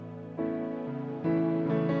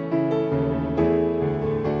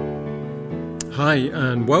Hi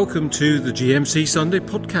and welcome to the GMC Sunday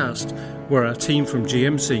podcast, where our team from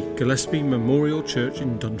GMC, Gillespie Memorial Church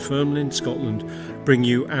in Dunfermline, Scotland, bring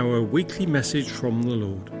you our weekly message from the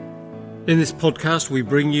Lord. In this podcast we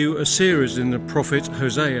bring you a series in the prophet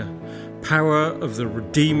Hosea, Power of the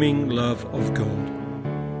Redeeming Love of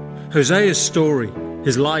God. Hosea's story,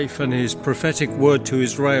 his life and his prophetic word to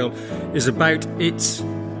Israel is about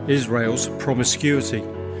Israel's promiscuity.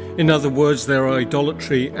 In other words, their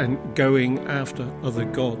idolatry and going after other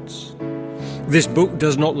gods. This book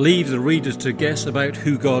does not leave the readers to guess about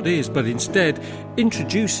who God is, but instead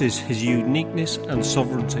introduces his uniqueness and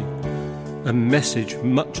sovereignty, a message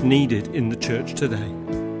much needed in the church today.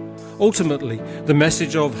 Ultimately, the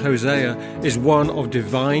message of Hosea is one of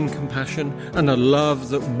divine compassion and a love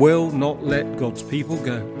that will not let God's people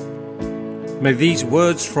go. May these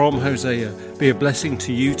words from Hosea be a blessing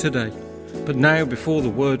to you today. But now, before the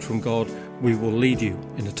word from God, we will lead you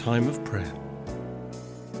in a time of prayer.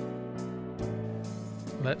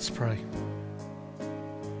 Let's pray.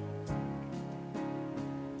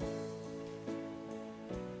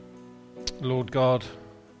 Lord God,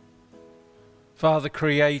 Father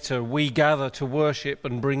Creator, we gather to worship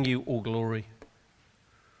and bring you all glory.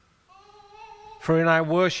 For in our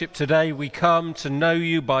worship today, we come to know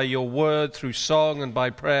you by your word through song and by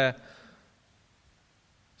prayer.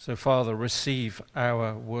 So, Father, receive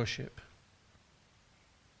our worship.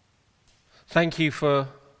 Thank you for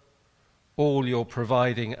all your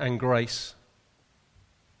providing and grace.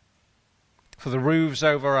 For the roofs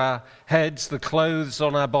over our heads, the clothes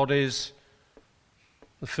on our bodies,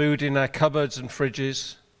 the food in our cupboards and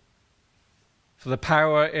fridges, for the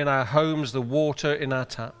power in our homes, the water in our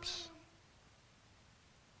taps.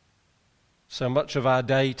 So much of our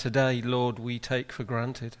day today, Lord, we take for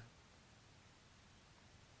granted.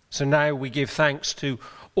 So now we give thanks to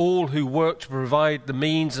all who work to provide the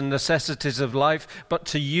means and necessities of life, but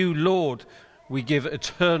to you, Lord, we give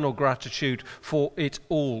eternal gratitude, for it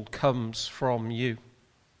all comes from you.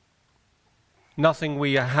 Nothing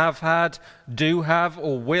we have had, do have,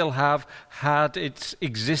 or will have had its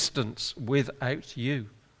existence without you.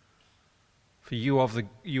 For you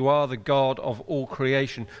are the God of all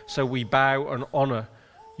creation, so we bow and honor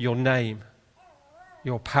your name,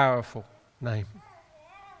 your powerful name.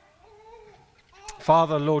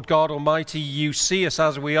 Father, Lord God Almighty, you see us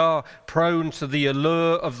as we are, prone to the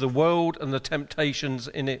allure of the world and the temptations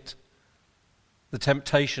in it, the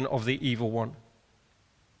temptation of the evil one.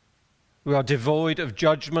 We are devoid of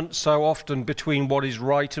judgment so often between what is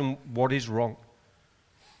right and what is wrong,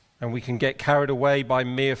 and we can get carried away by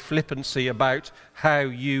mere flippancy about how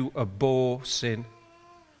you abhor sin.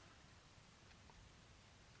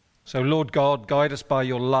 So, Lord God, guide us by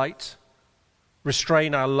your light.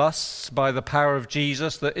 Restrain our lusts by the power of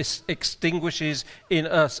Jesus that extinguishes in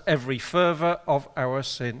us every fervour of our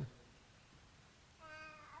sin.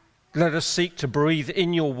 Let us seek to breathe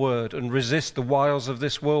in your word and resist the wiles of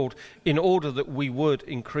this world in order that we would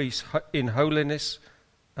increase in holiness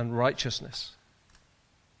and righteousness.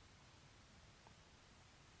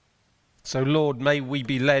 So, Lord, may we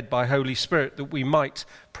be led by Holy Spirit that we might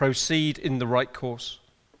proceed in the right course,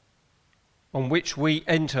 on which we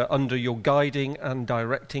enter under your guiding and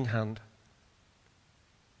directing hand.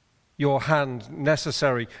 Your hand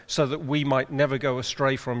necessary so that we might never go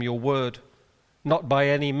astray from your word, not by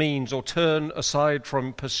any means, or turn aside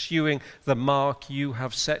from pursuing the mark you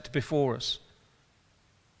have set before us,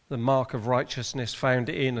 the mark of righteousness found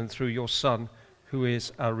in and through your Son, who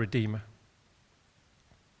is our Redeemer.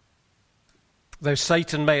 Though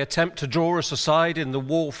Satan may attempt to draw us aside in the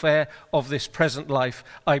warfare of this present life,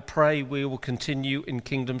 I pray we will continue in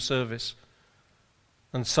kingdom service,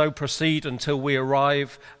 and so proceed until we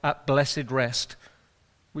arrive at blessed rest,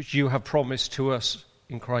 which you have promised to us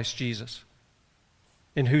in Christ Jesus,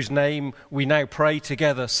 in whose name we now pray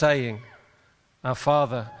together, saying, Our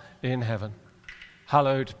Father in heaven,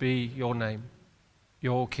 hallowed be your name.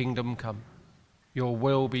 Your kingdom come. Your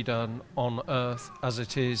will be done on earth as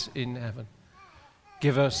it is in heaven.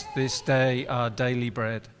 Give us this day our daily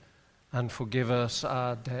bread, and forgive us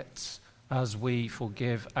our debts as we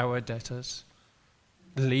forgive our debtors.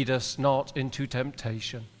 Lead us not into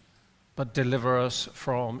temptation, but deliver us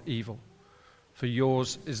from evil. For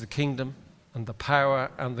yours is the kingdom, and the power,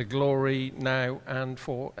 and the glory, now and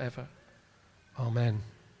forever. Amen.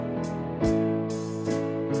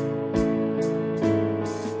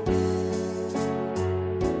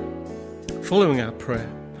 Following our prayer,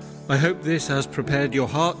 I hope this has prepared your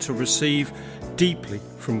heart to receive deeply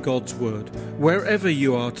from God's word, wherever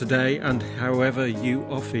you are today and however you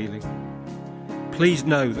are feeling. Please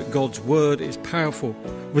know that God's word is powerful,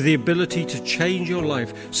 with the ability to change your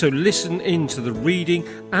life. So listen in to the reading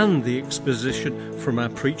and the exposition from our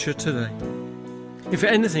preacher today. If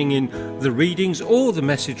anything in the readings or the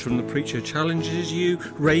message from the preacher challenges you,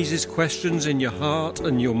 raises questions in your heart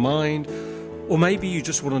and your mind, or maybe you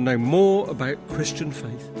just want to know more about Christian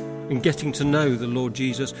faith and getting to know the Lord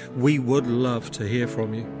Jesus, we would love to hear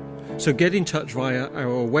from you. So get in touch via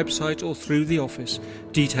our website or through the office.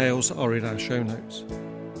 Details are in our show notes.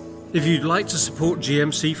 If you'd like to support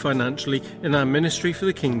GMC financially in our ministry for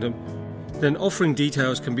the kingdom, then offering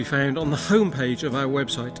details can be found on the homepage of our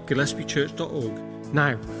website, gillespiechurch.org.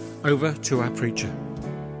 Now, over to our preacher.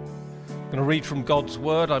 I'm going to read from God's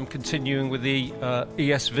Word. I'm continuing with the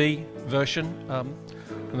ESV version.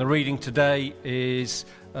 And the reading today is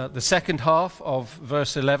the second half of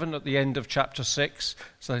verse 11 at the end of chapter 6.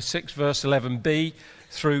 So 6 verse 11b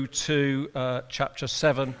through to chapter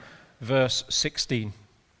 7 verse 16.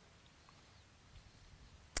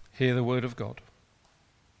 Hear the word of God.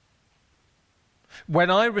 When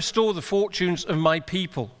I restore the fortunes of my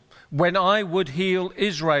people, when I would heal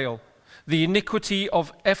Israel, the iniquity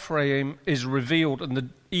of Ephraim is revealed and the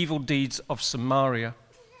evil deeds of Samaria.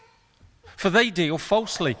 For they deal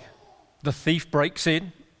falsely. The thief breaks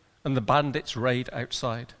in and the bandits raid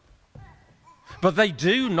outside. But they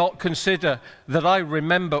do not consider that I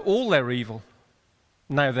remember all their evil.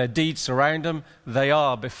 Now their deeds surround them, they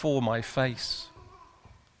are before my face.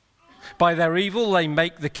 By their evil they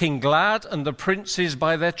make the king glad, and the princes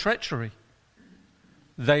by their treachery.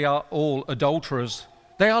 They are all adulterers.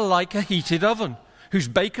 They are like a heated oven, whose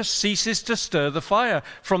baker ceases to stir the fire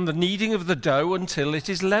from the kneading of the dough until it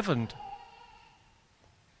is leavened.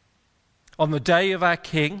 On the day of our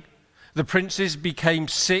king, the princes became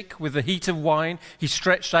sick with the heat of wine. He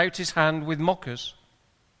stretched out his hand with mockers.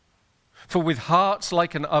 For with hearts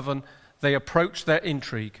like an oven, they approach their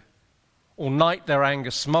intrigue. All night their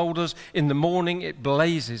anger smoulders. In the morning it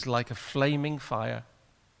blazes like a flaming fire.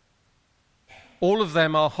 All of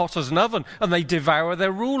them are hot as an oven, and they devour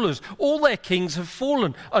their rulers. All their kings have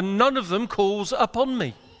fallen, and none of them calls upon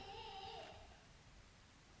me.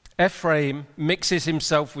 Ephraim mixes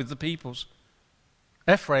himself with the peoples.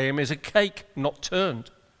 Ephraim is a cake not turned.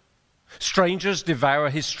 Strangers devour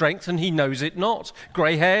his strength, and he knows it not.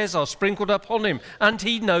 Grey hairs are sprinkled upon him, and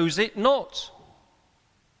he knows it not.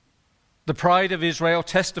 The pride of Israel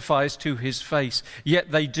testifies to his face,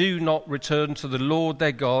 yet they do not return to the Lord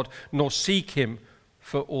their God, nor seek him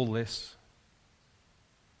for all this.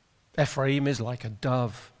 Ephraim is like a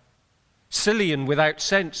dove, silly and without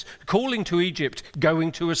sense, calling to Egypt,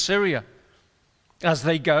 going to Assyria. As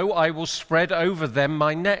they go, I will spread over them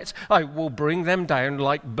my net. I will bring them down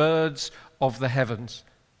like birds of the heavens.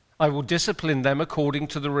 I will discipline them according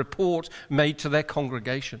to the report made to their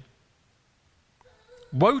congregation.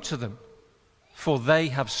 Woe to them, for they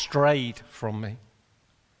have strayed from me.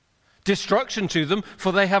 Destruction to them,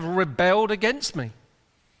 for they have rebelled against me.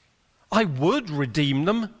 I would redeem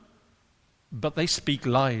them, but they speak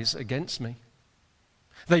lies against me.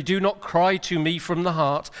 They do not cry to me from the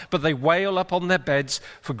heart, but they wail upon their beds.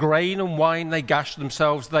 For grain and wine they gash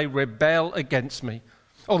themselves, they rebel against me.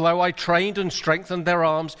 Although I trained and strengthened their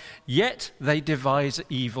arms, yet they devise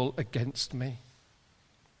evil against me.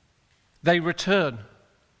 They return,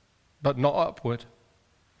 but not upward.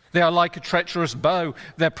 They are like a treacherous bow.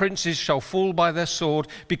 Their princes shall fall by their sword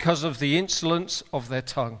because of the insolence of their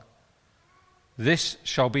tongue. This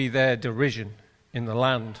shall be their derision in the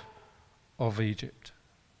land of Egypt.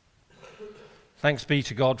 Thanks be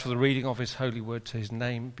to God for the reading of his holy word. To his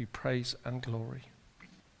name be praise and glory.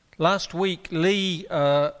 Last week, Lee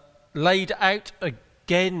laid out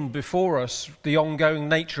again before us the ongoing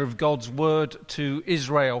nature of God's word to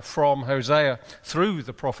Israel from Hosea, through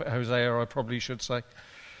the prophet Hosea, I probably should say.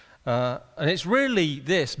 And it's really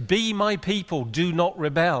this: be my people, do not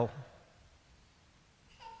rebel.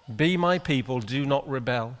 Be my people, do not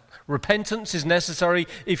rebel. Repentance is necessary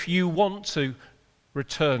if you want to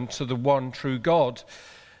return to the one true God.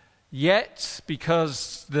 Yet,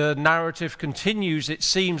 because the narrative continues, it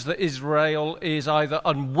seems that Israel is either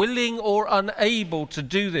unwilling or unable to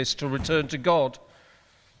do this, to return to God.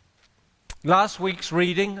 Last week's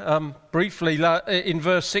reading, briefly, in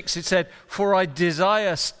verse 6, it said, "For I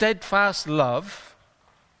desire steadfast love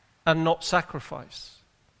and not sacrifice."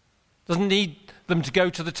 Doesn't need them to go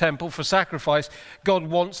to the temple for sacrifice. God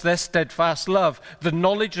wants their steadfast love, the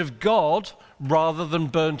knowledge of God rather than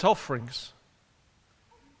burnt offerings.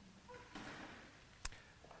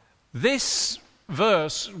 This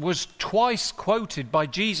verse was twice quoted by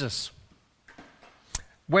Jesus.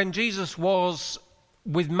 When Jesus was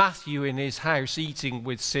with Matthew in his house eating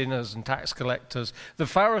with sinners and tax collectors, the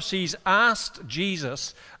Pharisees asked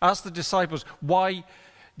the disciples why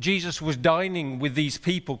Jesus was dining with these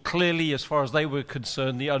people, clearly, as far as they were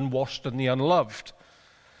concerned, the unwashed and the unloved.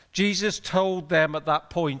 Jesus told them at that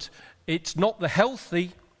point, it's not the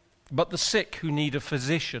healthy, but the sick who need a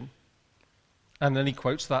physician. And then he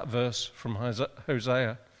quotes that verse from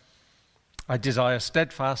Hosea. I desire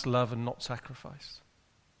steadfast love and not sacrifice.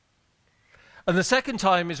 And the second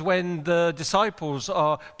time is when the disciples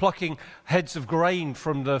are plucking heads of grain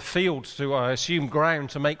from the field to, I assume,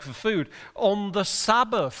 ground to make for food on the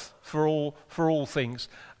Sabbath for all things.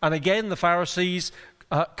 And again, the Pharisees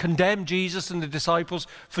condemn Jesus and the disciples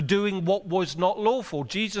for doing what was not lawful.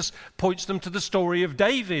 Jesus points them to the story of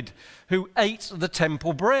David, who ate the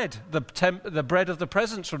temple bread, the bread of the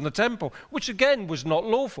presence from the temple, which again was not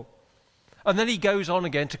lawful. And then he goes on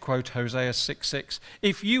again to quote Hosea 6:6.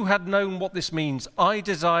 If you had known what this means, I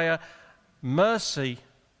desire mercy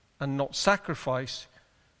and not sacrifice,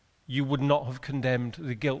 you would not have condemned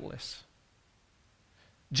the guiltless.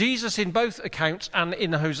 Jesus, in both accounts and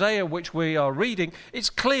in Hosea, which we are reading, it's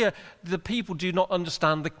clear the people do not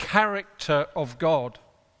understand the character of God.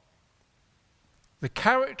 The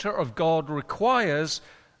character of God requires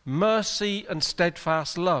mercy and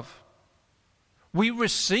steadfast love. We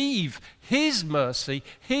receive his mercy,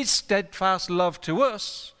 his steadfast love to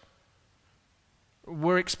us.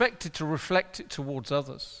 We're expected to reflect it towards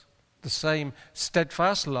others, the same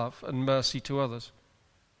steadfast love and mercy to others.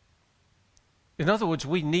 In other words,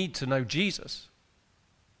 we need to know Jesus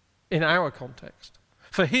in our context.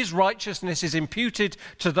 For his righteousness is imputed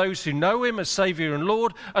to those who know him as Saviour and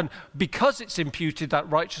Lord, and because it's imputed,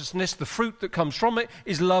 that righteousness, the fruit that comes from it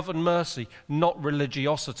is love and mercy, not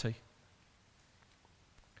religiosity.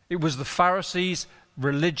 It was the Pharisees'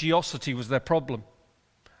 religiosity was their problem.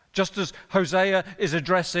 Just as Hosea is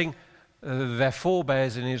addressing their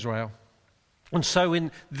forebears in Israel. And so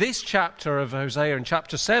in this chapter of Hosea, in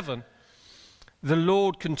chapter 7, the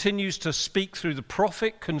Lord continues to speak through the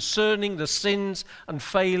prophet concerning the sins and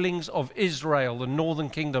failings of Israel, the northern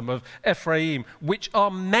kingdom of Ephraim, which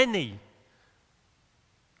are many.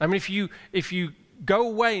 I mean, if you go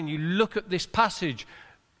away and you look at this passage,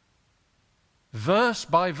 verse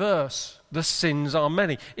by verse, the sins are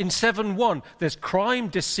many. In 7:1, there's crime,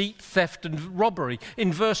 deceit, theft, and robbery.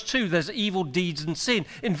 In verse 2, there's evil deeds and sin.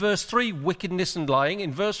 In verse 3, wickedness and lying.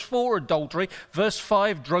 In verse 4, adultery. Verse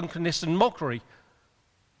 5, drunkenness and mockery.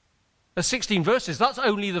 There's 16 verses. That's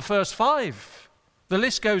only the first 5. The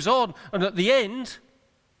list goes on, and at the end,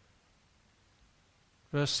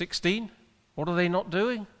 verse 16, what are they not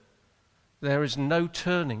doing? There is no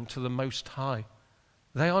turning to the Most High.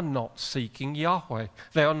 They are not seeking Yahweh.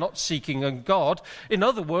 They are not seeking a God. In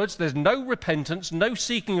other words, there's no repentance, no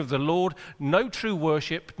seeking of the Lord, no true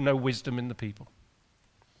worship, no wisdom in the people.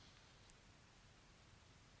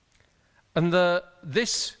 And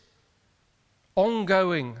this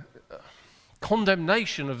ongoing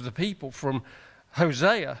condemnation of the people from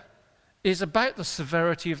Hosea is about the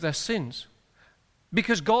severity of their sins.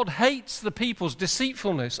 Because God hates the people's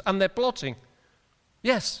deceitfulness and their plotting.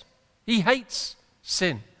 Yes, he hates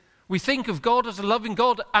sin. We think of God as a loving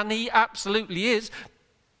God, and he absolutely is.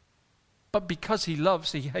 But because he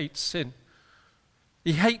loves, he hates sin.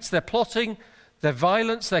 He hates their plotting, their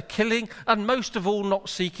violence, their killing, and most of all, not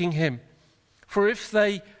seeking him. For if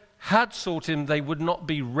they had sought him, they would not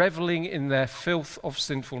be reveling in their filth of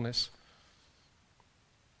sinfulness.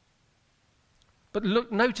 But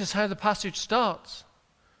look, notice how the passage starts.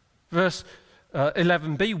 Verse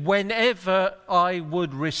 11b, whenever I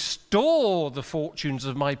would restore the fortunes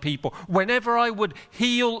of my people, whenever I would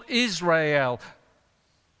heal Israel.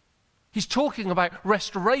 He's talking about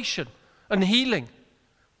restoration and healing.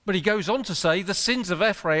 But he goes on to say, the sins of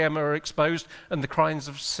Ephraim are exposed and the crimes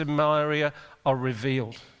of Samaria are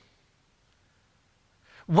revealed.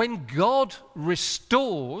 When God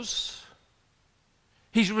restores,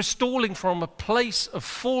 he's restoring from a place of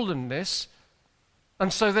fallenness.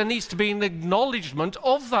 And so there needs to be an acknowledgement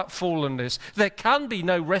of that fallenness. There can be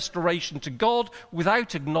no restoration to God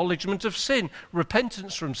without acknowledgement of sin,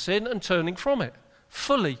 repentance from sin and turning from it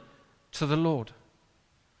fully to the Lord.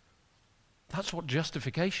 That's what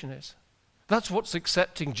justification is. That's what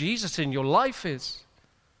accepting Jesus in your life is.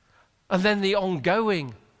 And then the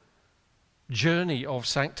ongoing journey of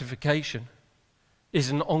sanctification is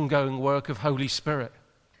an ongoing work of Holy Spirit.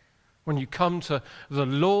 When you come to the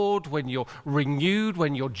Lord, when you're renewed,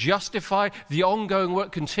 when you're justified, the ongoing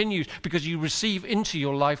work continues because you receive into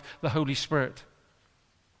your life the Holy Spirit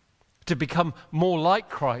to become more like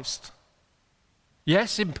Christ.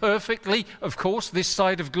 Yes, imperfectly, of course, this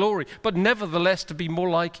side of glory, but nevertheless to be more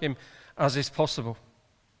like him as is possible.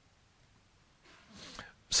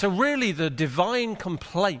 So really the divine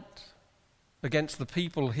complaint against the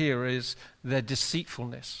people here is their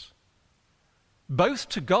deceitfulness. Both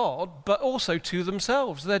to God, but also to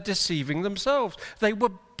themselves. They're deceiving themselves. They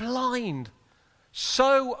were blind,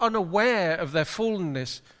 so unaware of their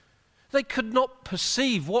fallenness, they could not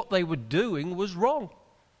perceive what they were doing was wrong.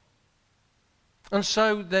 And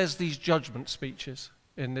so there's these judgment speeches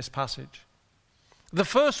in this passage. The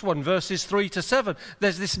first one, verses 3 to 7,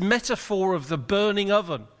 there's this metaphor of the burning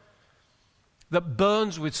oven that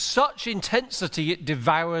burns with such intensity it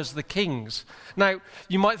devours the kings. Now,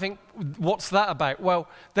 you might think, what's that about? Well,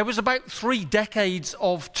 there was about 3 decades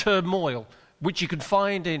of turmoil, which you can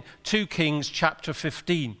find in 2 Kings chapter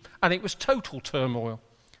 15, and it was total turmoil.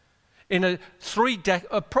 In a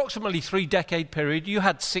approximately 3-decade period, you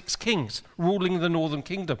had 6 kings ruling the northern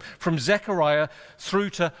kingdom, from Zechariah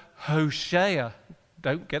through to Hosea.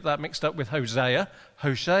 Don't get that mixed up with Hosea.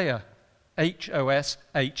 Hosea,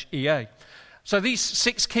 Hoshea. So these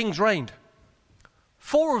 6 kings reigned.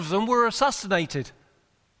 4 of them were assassinated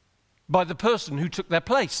by the person who took their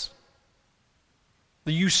place,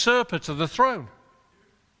 the usurper to the throne.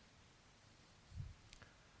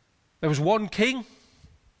 There was 1 king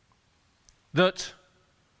that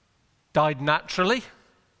died naturally,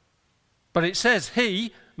 but it says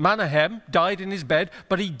he, Menahem, died in his bed,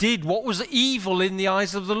 but he did what was evil in the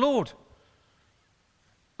eyes of the Lord.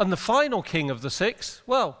 And the final king of the 6,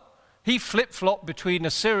 well, he flip-flopped between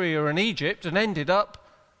Assyria and Egypt and ended up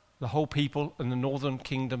the whole people and the northern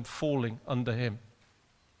kingdom falling under him.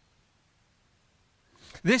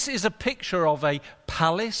 This is a picture of a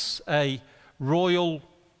palace, a royal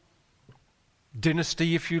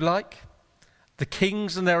dynasty, if you like. The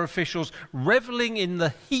kings and their officials reveling in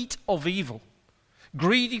the heat of evil,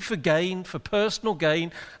 greedy for gain, for personal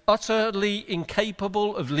gain, utterly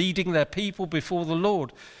incapable of leading their people before the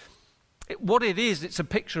Lord. What it is, it's a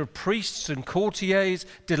picture of priests and courtiers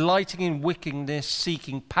delighting in wickedness,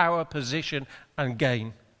 seeking power, position, and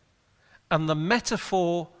gain. And the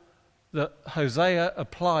metaphor that Hosea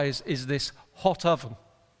applies is this hot oven.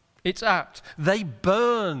 It's apt. They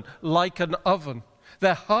burn like an oven.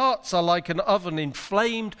 Their hearts are like an oven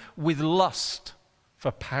inflamed with lust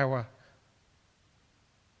for power.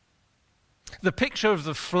 The picture of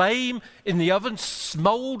the flame in the oven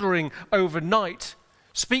smouldering overnight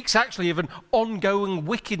speaks actually of an ongoing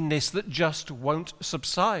wickedness that just won't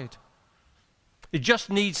subside. It just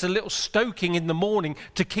needs a little stoking in the morning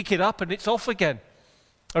to kick it up and it's off again.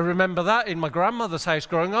 I remember that in my grandmother's house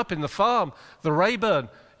growing up in the farm, the Rayburn.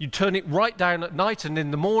 You'd turn it right down at night, and in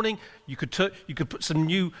the morning you could put some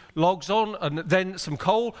new logs on and then some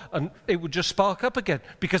coal, and it would just spark up again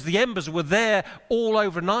because the embers were there all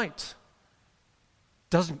overnight.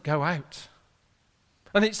 Doesn't go out.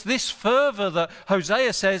 And it's this fervor that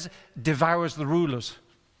Hosea says devours the rulers.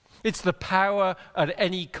 It's the power at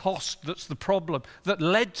any cost that's the problem that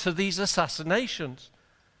led to these assassinations.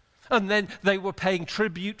 And then they were paying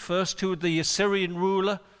tribute first to the Assyrian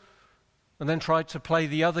ruler, and then tried to play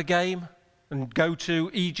the other game and go to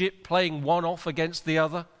Egypt, playing one off against the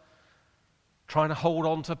other, trying to hold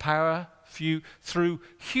on to power through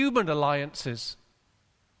human alliances.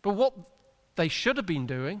 But what they should have been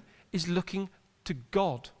doing is looking to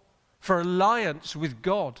God, for alliance with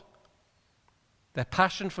God. Their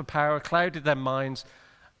passion for power clouded their minds,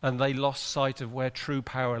 and they lost sight of where true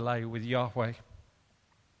power lay with Yahweh.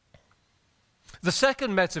 The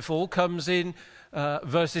second metaphor comes in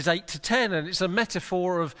verses 8 to 10, and it's a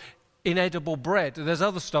metaphor of inedible bread. There's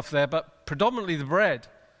other stuff there, but predominantly the bread.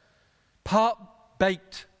 Part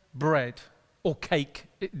baked bread, or cake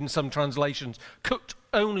in some translations, cooked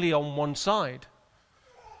only on one side.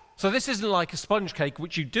 So this isn't like a sponge cake,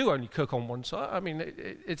 which you do only cook on one side. I mean,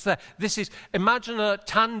 it's there. Imagine a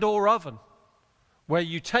tandoor oven, where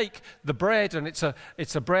you take the bread, and it's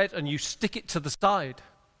a bread, and you stick it to the side.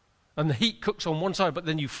 And the heat cooks on one side, but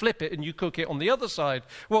then you flip it and you cook it on the other side.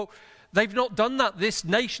 Well, they've not done that. This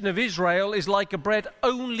nation of Israel is like a bread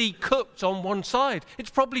only cooked on one side. It's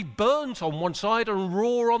probably burnt on one side and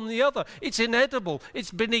raw on the other. It's inedible.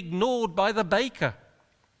 It's been ignored by the baker.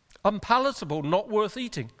 Unpalatable, not worth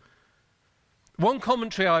eating. One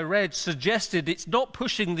commentary I read suggested it's not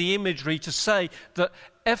pushing the imagery to say that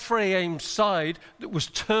Ephraim's side that was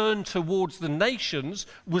turned towards the nations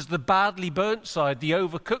was the badly burnt side, the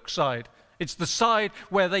overcooked side. It's the side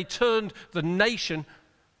where they turned the nation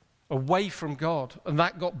away from God, and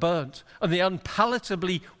that got burnt. And the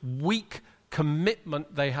unpalatably weak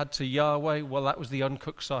commitment they had to Yahweh, well, that was the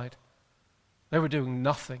uncooked side. They were doing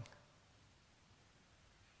nothing.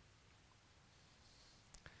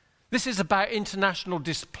 This is about international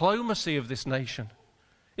diplomacy of this nation.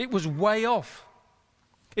 It was way off.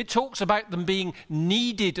 It talks about them being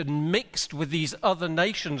kneaded and mixed with these other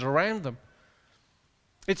nations around them.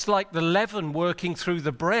 It's like the leaven working through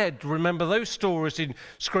the bread. Remember those stories in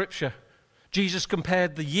Scripture? Jesus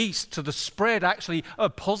compared the yeast to the spread, actually a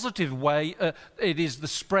positive way. It is the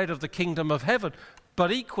spread of the kingdom of heaven.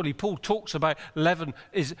 But equally, Paul talks about leaven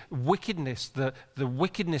is wickedness, the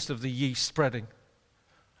wickedness of the yeast spreading.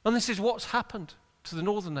 And this is what's happened to the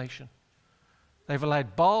northern nation. They've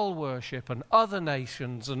allowed Baal worship and other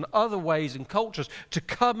nations and other ways and cultures to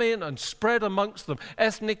come in and spread amongst them,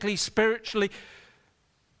 ethnically, spiritually.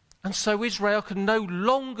 And so Israel can no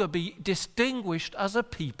longer be distinguished as a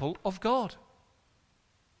people of God.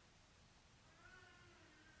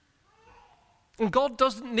 And God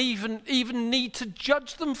doesn't even need to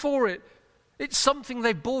judge them for it. It's something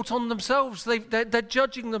they've brought on themselves. They're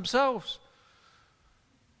judging themselves.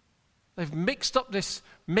 They've mixed up this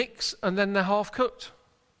mix and then they're half cooked.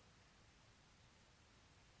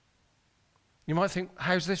 You might think,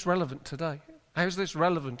 how's this relevant today? How's this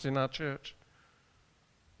relevant in our church?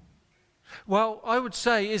 Well, I would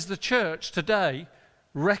say, is the church today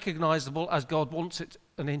recognizable as God wants it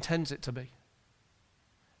and intends it to be?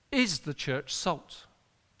 Is the church salt?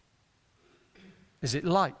 Is it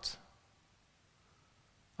light?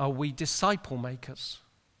 Are we disciple makers?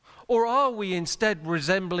 Or are we instead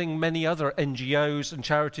resembling many other NGOs and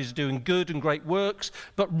charities doing good and great works,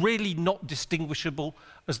 but really not distinguishable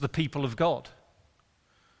as the people of God?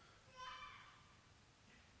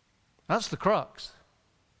 That's the crux.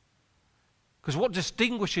 Because what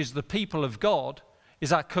distinguishes the people of God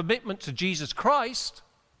is our commitment to Jesus Christ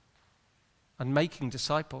and making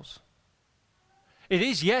disciples. It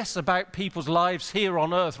is, yes, about people's lives here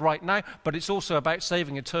on earth right now, but it's also about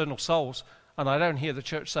saving eternal souls. And I don't hear the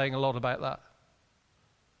church saying a lot about that.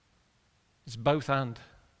 It's both and.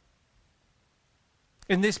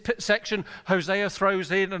 In this section, Hosea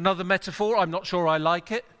throws in another metaphor. I'm not sure I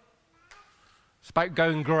like it. It's about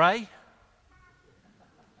going grey.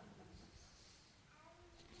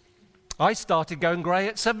 I started going grey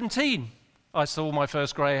at 17. I saw my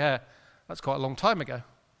first grey hair. That's quite a long time ago.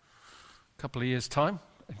 A couple of years' time.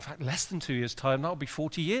 In fact, less than 2 years' time. That'll be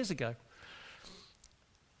 40 years ago.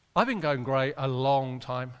 I've been going grey a long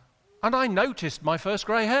time. And I noticed my first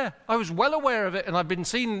grey hair. I was well aware of it, and I've been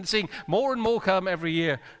seeing more and more come every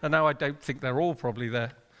year. And now I don't think they're all probably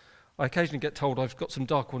there. I occasionally get told I've got some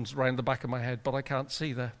dark ones around the back of my head, but I can't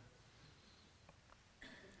see there.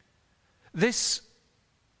 This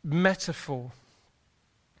metaphor,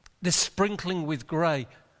 this sprinkling with grey,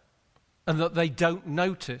 and that they don't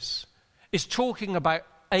notice, is talking about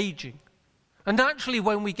aging. And actually,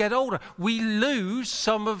 when we get older, we lose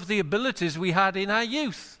some of the abilities we had in our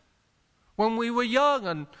youth. When we were young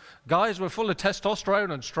and guys were full of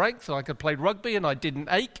testosterone and strength, and I could play rugby and I didn't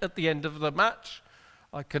ache at the end of the match.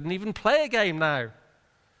 I couldn't even play a game now.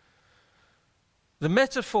 The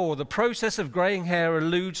metaphor, the process of greying hair,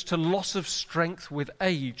 alludes to loss of strength with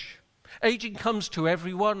age. Aging comes to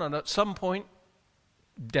everyone, and at some point,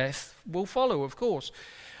 death will follow, of course.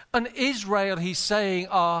 And Israel, he's saying,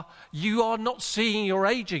 you are not seeing your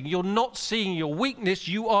aging. You're not seeing your weakness.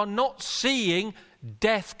 You are not seeing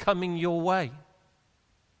death coming your way.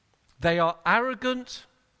 They are arrogant.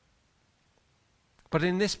 But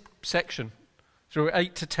in this section, through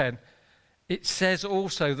 8 to 10, it says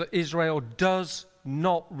also that Israel does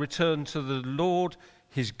not return to the Lord,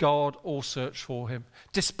 his God, or search for him.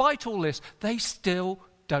 Despite all this, they still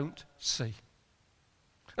don't see.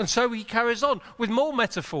 And so he carries on with more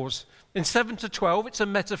metaphors. In 7 to 12, it's a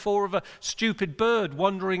metaphor of a stupid bird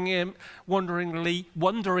wandering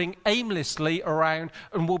aimlessly around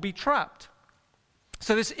and will be trapped.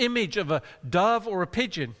 So this image of a dove or a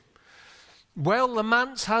pigeon. Well, the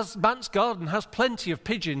manse garden has plenty of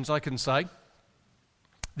pigeons, I can say.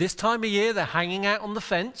 This time of year, they're hanging out on the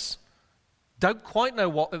fence. Don't quite know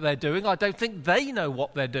what they're doing. I don't think they know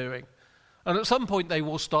what they're doing. And at some point, they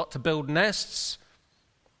will start to build nests.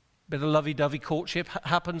 Bit of lovey-dovey courtship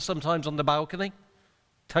happens sometimes on the balcony.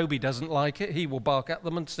 Toby doesn't like it. He will bark at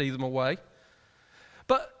them and see them away.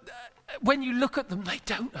 But when you look at them, they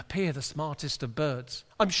don't appear the smartest of birds.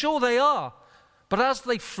 I'm sure they are. But as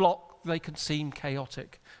they flock, they can seem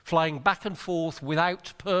chaotic, flying back and forth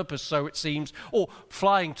without purpose, so it seems, or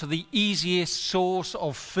flying to the easiest source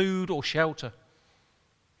of food or shelter.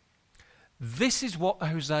 This is what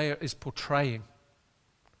Hosea is portraying.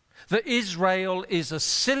 That Israel is a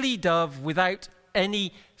silly dove without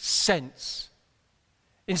any sense.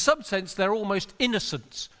 In some sense, they're almost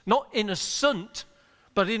innocents. Not innocent,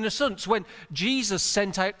 but innocents. When Jesus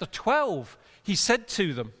sent out the 12, he said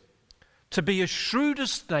to them, to be as shrewd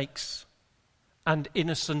as snakes and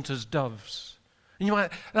innocent as doves. And you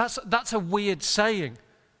might, that's a weird saying.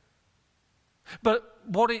 But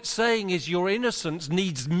what it's saying is your innocence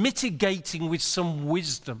needs mitigating with some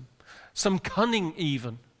wisdom, some cunning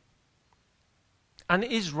even. And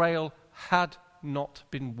Israel had not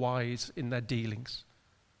been wise in their dealings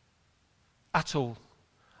at all.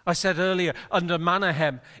 I said earlier, under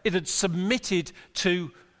Menahem, it had submitted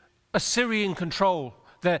to Assyrian control,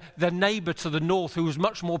 their neighbor to the north, who was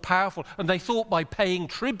much more powerful. And they thought by paying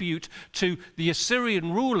tribute to the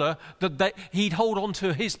Assyrian ruler that he'd hold on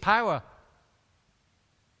to his power.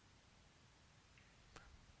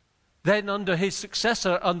 Then under his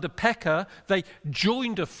successor, under Pekah, they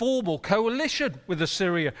joined a formal coalition with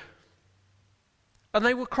Assyria. And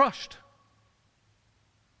they were crushed.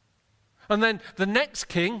 And then the next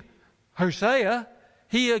king, Hosea,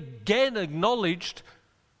 he again acknowledged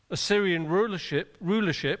Assyrian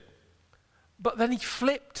rulership, but then he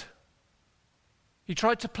flipped. He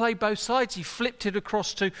tried to play both sides. He flipped it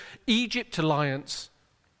across to Egypt alliance.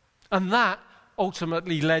 And that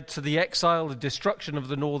ultimately led to the exile, the destruction of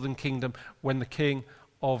the northern kingdom, when the king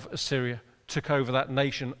of Assyria took over that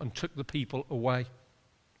nation and took the people away.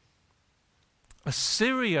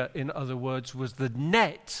 Assyria, in other words, was the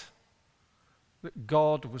net that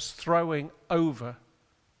God was throwing over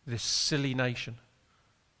this silly nation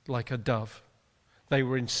like a dove. They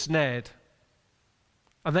were ensnared.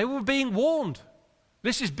 And they were being warned.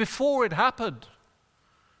 This is before it happened.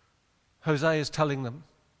 Hosea is telling them.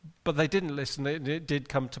 But they didn't listen. It did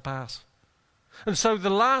come to pass. And so the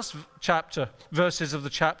last verses of the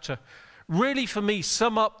chapter, really for me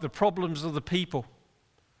sum up the problems of the people.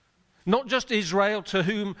 Not just Israel, to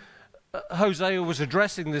whom Hosea was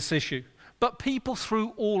addressing this issue, but people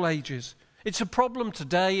through all ages. It's a problem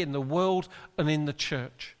today in the world and in the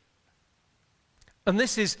church. And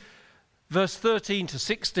this is verse 13 to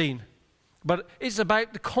 16. But it's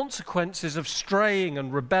about the consequences of straying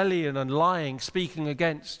and rebellion and lying, speaking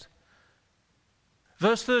against.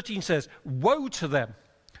 Verse 13 says, "Woe to them,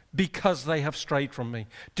 because they have strayed from me.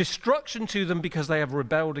 Destruction to them, because they have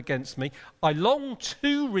rebelled against me. I long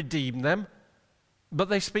to redeem them, but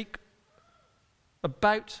they speak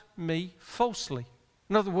about me falsely."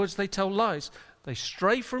 In other words, they tell lies. They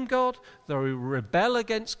stray from God, they rebel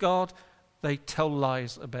against God, they tell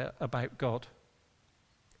lies about God.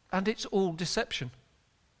 And it's all deception.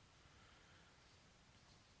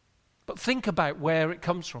 But think about where it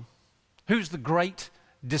comes from. Who's the great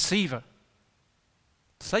deceiver?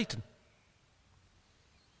 Satan.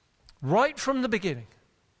 Right from the beginning,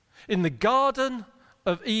 in the Garden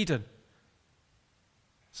of Eden,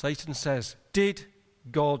 Satan says, "Did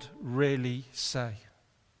God really say?"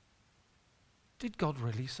 Did God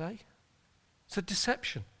really say? It's a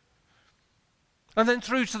deception. And then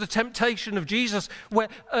through to the temptation of Jesus, where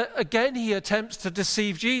again he attempts to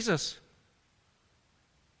deceive Jesus.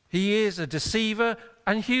 He is a deceiver,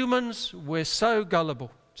 and humans, we're so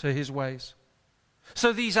gullible to his ways.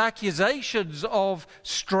 So these accusations of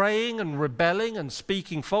straying and rebelling and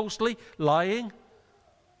speaking falsely, lying,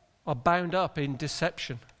 are bound up in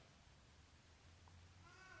deception.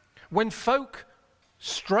 When folk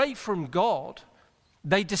stray from God,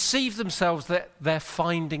 they deceive themselves that they're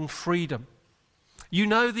finding freedom. You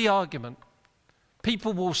know the argument.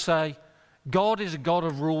 People will say, God is a God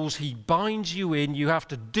of rules. He binds you in. You have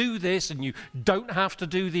to do this and you don't have to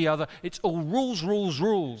do the other. It's all rules, rules,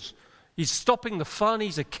 rules. He's stopping the fun.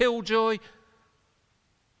 He's a killjoy.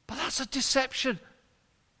 But that's a deception.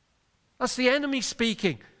 That's the enemy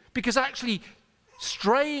speaking. Because actually,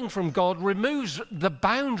 straying from God removes the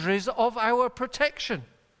boundaries of our protection.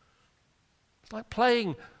 It's like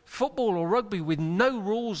playing football or rugby with no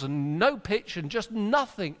rules and no pitch and just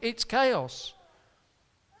nothing. It's chaos.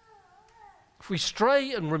 If we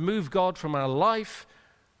stray and remove God from our life,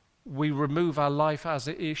 we remove our life as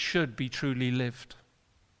it should be truly lived.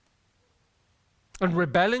 And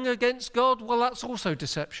rebelling against God, well, that's also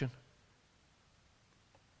deception.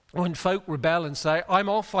 When folk rebel and say, "I'm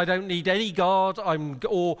off, I don't need any God,"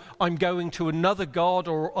 or "I'm going to another God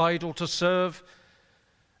or idol to serve,"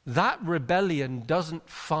 that rebellion doesn't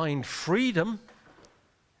find freedom,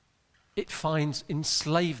 it finds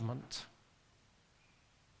enslavement.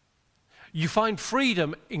 You find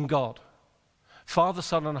freedom in God, Father,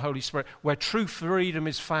 Son, and Holy Spirit, where true freedom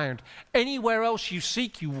is found. Anywhere else you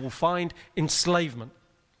seek, you will find enslavement.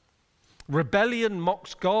 Rebellion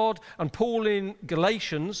mocks God, and Paul in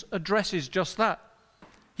Galatians addresses just that.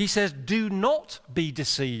 He says, "Do not be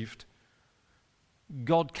deceived.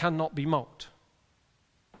 God cannot be mocked.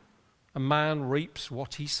 A man reaps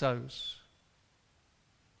what he sows."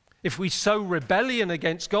 If we sow rebellion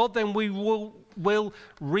against God, then we will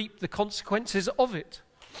reap the consequences of it.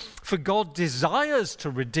 For God desires to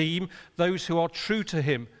redeem those who are true to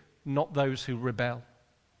him, not those who rebel.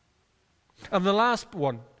 And the last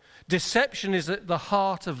one, deception is at the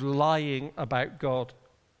heart of lying about God.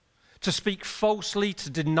 To speak falsely, to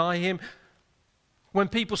deny him. When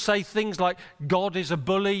people say things like God is a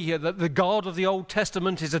bully, that the God of the Old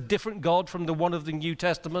Testament is a different God from the one of the New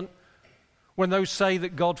Testament. When those say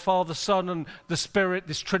that God, Father, Son, and the Spirit,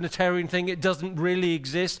 this Trinitarian thing, it doesn't really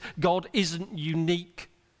exist. God isn't unique.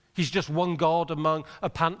 He's just one God among a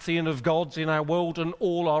pantheon of gods in our world, and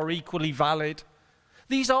all are equally valid.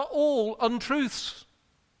 These are all untruths.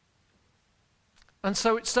 And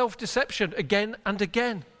so it's self-deception again and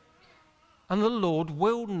again. And the Lord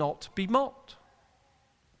will not be mocked.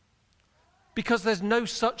 Because there's no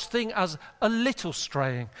such thing as a little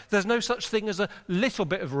straying. There's no such thing as a little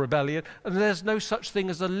bit of rebellion. And there's no such thing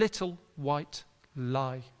as a little white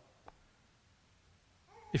lie.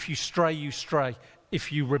 If you stray, you stray.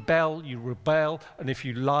 If you rebel, you rebel. And if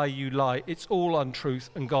you lie, you lie. It's all untruth,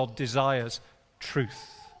 and God desires truth.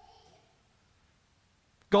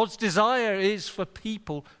 God's desire is for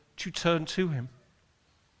people to turn to him.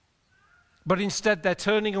 But instead they're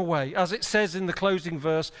turning away. As it says in the closing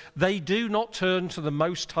verse, they do not turn to the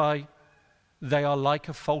Most High. They are like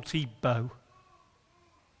a faulty bow.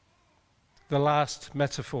 The last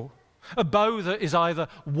metaphor. A bow that is either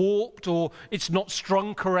warped or it's not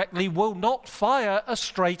strung correctly will not fire a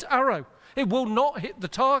straight arrow. It will not hit the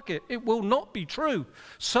target. It will not be true.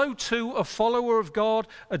 So too, a follower of God,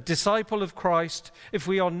 a disciple of Christ, if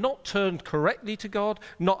we are not turned correctly to God,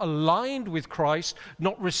 not aligned with Christ,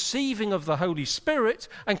 not receiving of the Holy Spirit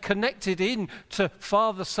and connected in to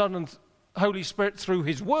Father, Son, and Holy Spirit through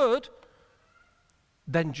his word,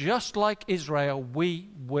 then just like Israel, we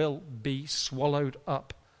will be swallowed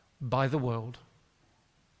up by the world.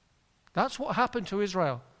 That's what happened to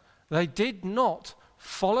Israel. They did not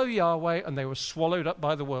follow Yahweh, and they were swallowed up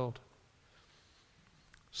by the world.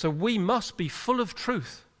 So we must be full of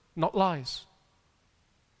truth, not lies.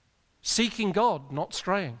 Seeking God, not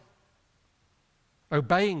straying.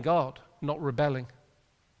 Obeying God, not rebelling.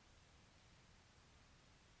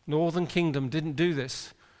 Northern Kingdom didn't do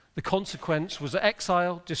this. The consequence was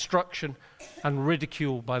exile, destruction, and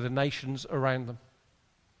ridicule by the nations around them.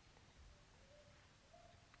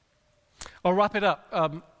 I'll wrap it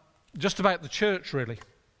up. Just about the church, really.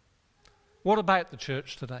 What about the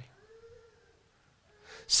church today?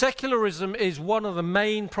 Secularism is one of the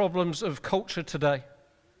main problems of culture today,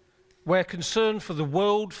 where concern for the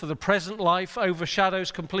world, for the present life,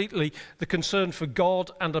 overshadows completely the concern for God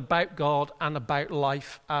and about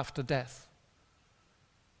life after death.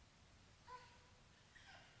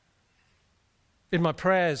 In my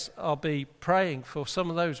prayers, I'll be praying for some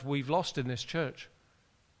of those we've lost in this church.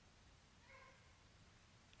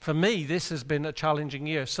 For me, this has been a challenging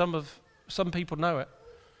year. Some people know it.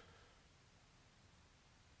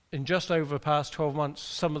 In just over the past 12 months,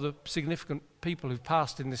 some of the significant people who've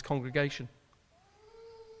passed in this congregation.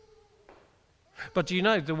 But do you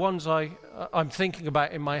know, the ones I'm thinking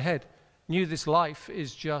about in my head knew this life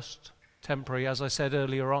is just temporary, as I said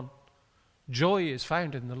earlier on. Joy is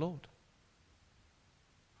found in the Lord.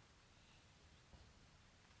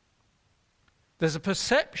 There's a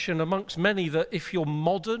perception amongst many that if you're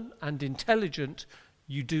modern and intelligent,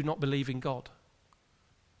 you do not believe in God.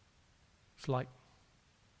 It's like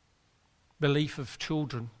belief of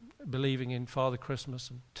children believing in Father Christmas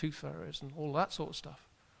and tooth fairies and all that sort of stuff.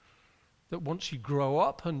 That once you grow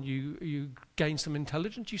up and you gain some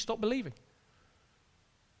intelligence, you stop believing.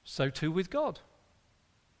 So too with God.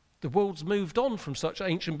 The world's moved on from such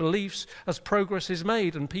ancient beliefs as progress is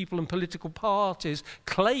made, and people and political parties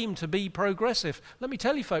claim to be progressive. Let me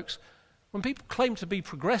tell you, folks, when people claim to be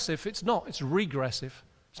progressive, it's not, it's regressive.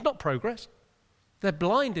 It's not progress. They're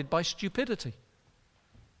blinded by stupidity.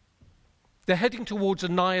 They're heading towards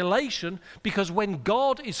annihilation because when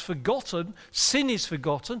God is forgotten, sin is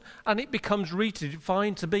forgotten, and it becomes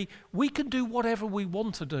redefined to be, we can do whatever we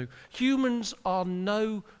want to do. Humans are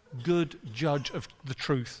no good judge of the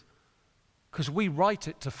truth, because we write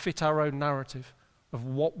it to fit our own narrative of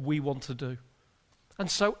what we want to do.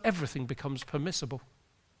 And so everything becomes permissible.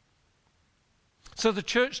 So the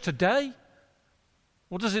church today,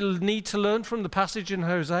 what does it need to learn from the passage in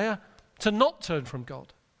Hosea? To not turn from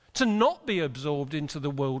God, to not be absorbed into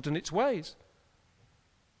the world and its ways.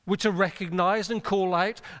 We're to recognize and call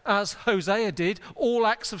out, as Hosea did, all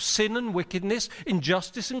acts of sin and wickedness,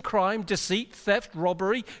 injustice and crime, deceit, theft,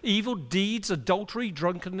 robbery, evil deeds, adultery,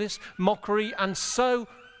 drunkenness, mockery, and so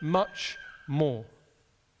much more.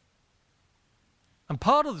 And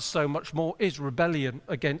part of the so much more is rebellion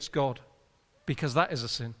against God, because that is a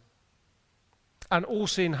sin. And all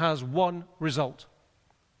sin has one result: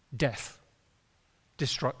 death,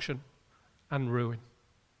 destruction, and ruin.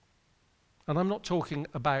 And I'm not talking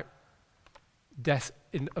about death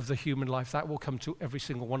of the human life. That will come to every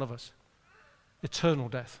single one of us. Eternal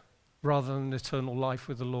death, rather than eternal life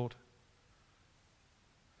with the Lord.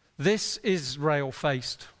 This Israel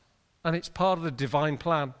faced, and it's part of the divine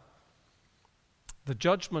plan. The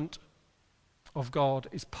judgment of God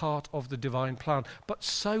is part of the divine plan, but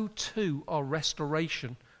so too are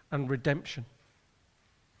restoration and redemption.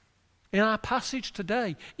 In our passage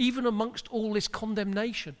today, even amongst all this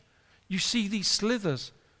condemnation, you see these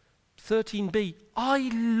slithers. 13b,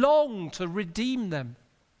 I long to redeem them.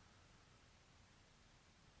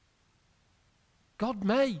 God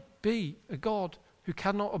may be a God who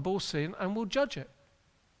cannot abhor sin and will judge it,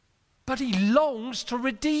 but he longs to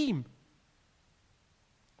redeem.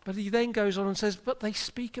 But he then goes on and says, but they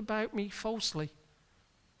speak about me falsely.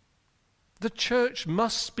 The church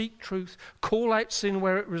must speak truth, call out sin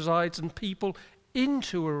where it resides, and people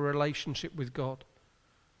into a relationship with God.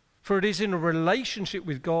 For it is in a relationship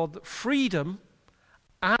with God that freedom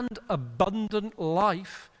and abundant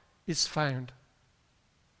life is found.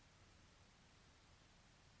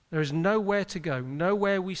 There is nowhere to go,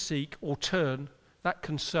 nowhere we seek or turn that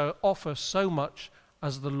can offer so much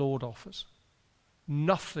as the Lord offers.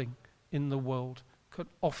 Nothing in the world could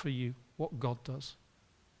offer you what God does.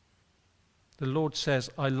 The Lord says,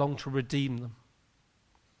 I long to redeem them.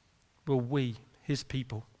 Will we, his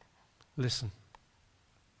people, listen?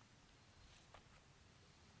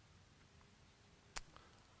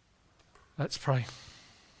 Let's pray.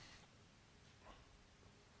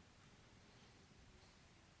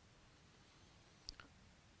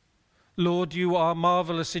 Lord, you are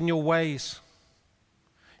marvelous in your ways.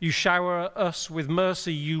 You shower us with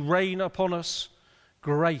mercy. You rain upon us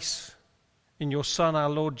grace in your Son, our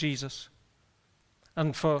Lord Jesus.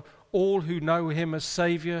 And for all who know him as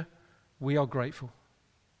Saviour, we are grateful.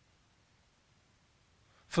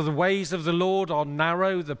 For the ways of the Lord are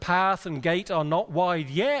narrow, the path and gate are not wide,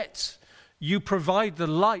 yet you provide the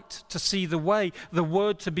light to see the way, the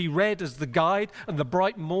word to be read as the guide, and the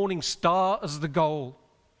bright morning star as the goal.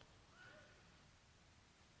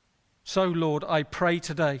 So, Lord, I pray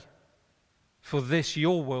today for this,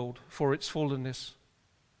 your world, for its fallenness,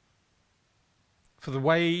 for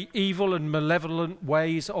the evil and malevolent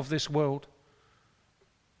ways of this world,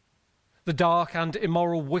 the dark and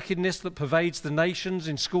immoral wickedness that pervades the nations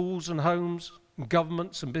in schools and homes, in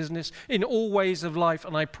governments and business, in all ways of life.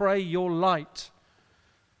 And I pray your light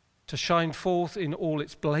to shine forth in all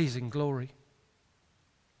its blazing glory.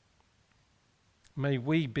 May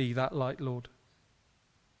we be that light, Lord.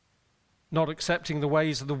 Not accepting the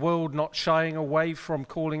ways of the world, not shying away from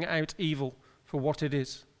calling out evil for what it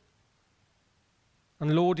is.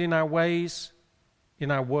 And Lord, in our ways, in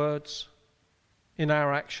our words, in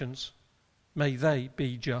our actions, may they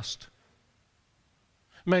be just.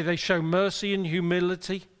 May they show mercy and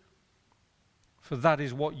humility, for that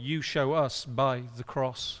is what you show us by the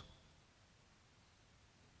cross.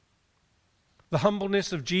 The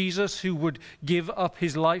humbleness of Jesus, who would give up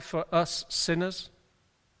his life for us sinners,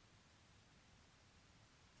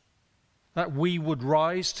 that we would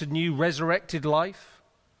rise to new resurrected life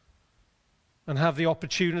and have the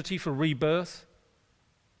opportunity for rebirth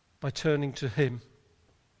by turning to him.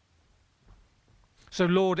 So,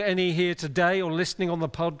 Lord, any here today or listening on the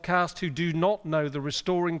podcast who do not know the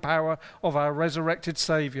restoring power of our resurrected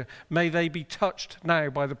Saviour, may they be touched now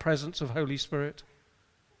by the presence of Holy Spirit.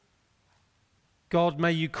 God,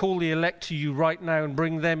 may you call the elect to you right now and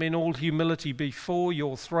bring them in all humility before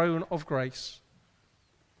your throne of grace.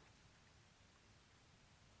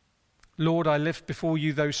 Lord, I lift before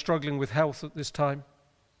you those struggling with health at this time,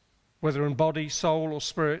 whether in body, soul, or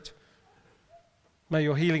spirit. May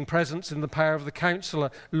your healing presence in the power of the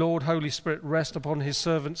Counselor, Lord, Holy Spirit, rest upon his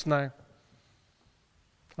servants now.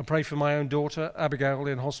 I pray for my own daughter, Abigail,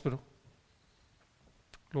 in hospital.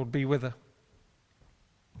 Lord, be with her.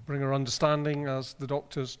 Bring her understanding as the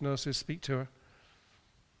doctors, nurses speak to her.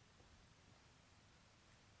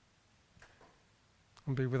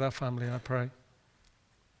 And be with our family, I pray.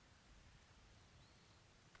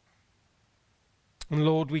 And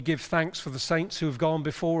Lord, we give thanks for the saints who have gone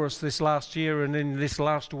before us this last year and in this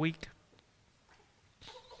last week.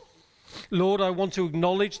 Lord, I want to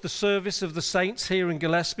acknowledge the service of the saints here in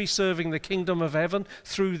Gillespie, serving the kingdom of heaven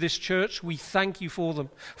through this church. We thank you for them,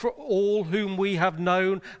 for all whom we have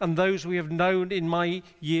known and those we have known in my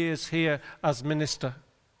years here as minister.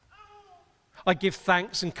 I give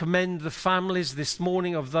thanks and commend the families this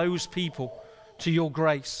morning of those people to your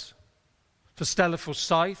grace. For Stella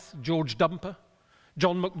Forsyth, George Dumper,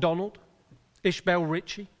 John MacDonald, Ishbel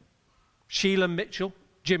Ritchie, Sheila Mitchell,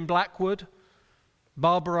 Jim Blackwood,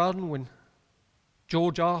 Barbara Unwin,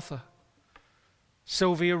 George Arthur,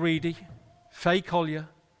 Sylvia Reedy, Faye Collier,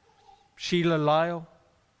 Sheila Lyle,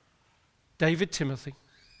 David Timothy,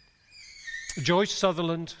 Joyce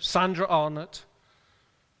Sutherland, Sandra Arnott,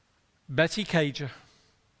 Betty Cager,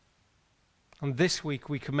 and this week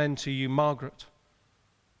we commend to you Margaret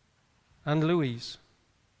and Louise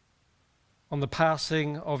on the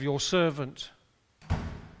passing of your servant,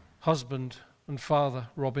 husband and father,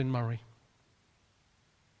 Robin Murray.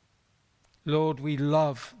 Lord, we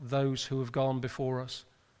love those who have gone before us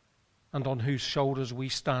and on whose shoulders we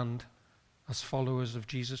stand as followers of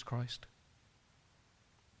Jesus Christ.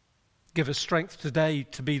 Give us strength today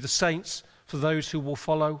to be the saints for those who will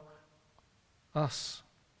follow us,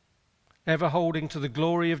 ever holding to the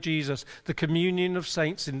glory of Jesus, the communion of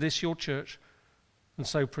saints in this your church, and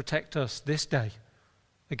so protect us this day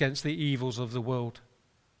against the evils of the world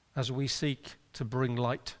as we seek to bring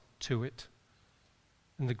light to it.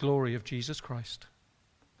 In the glory of Jesus Christ.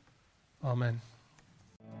 Amen.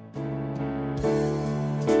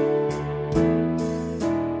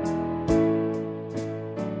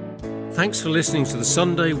 Thanks for listening to the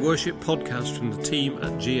Sunday Worship Podcast from the team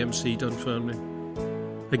at GMC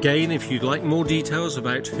Dunfermline. Again, if you'd like more details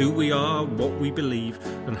about who we are, what we believe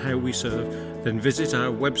and how we serve, then visit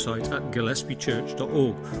our website at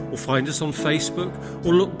gillespiechurch.org or find us on Facebook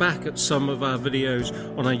or look back at some of our videos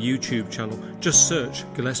on our YouTube channel. Just search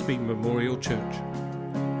Gillespie Memorial Church.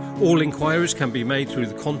 All inquiries can be made through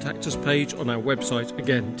the Contact Us page on our website.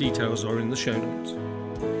 Again, details are in the show notes.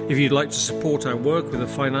 If you'd like to support our work with a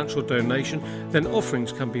financial donation, then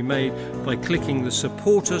offerings can be made by clicking the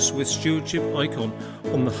Support Us with Stewardship icon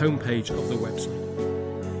on the homepage of the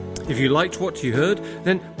website. If you liked what you heard,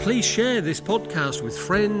 then please share this podcast with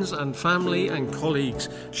friends and family and colleagues.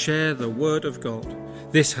 Share the Word of God.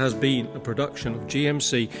 This has been a production of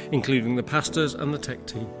GMC, including the pastors and the tech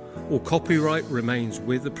team. All copyright remains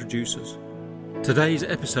with the producers. Today's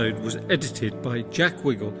episode was edited by Jack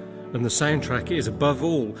Wiggle, and the soundtrack is Above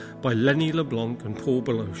All by Lenny LeBlanc and Paul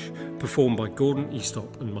Beloche, performed by Gordon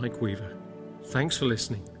Eastop and Mike Weaver. Thanks for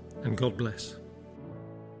listening, and God bless.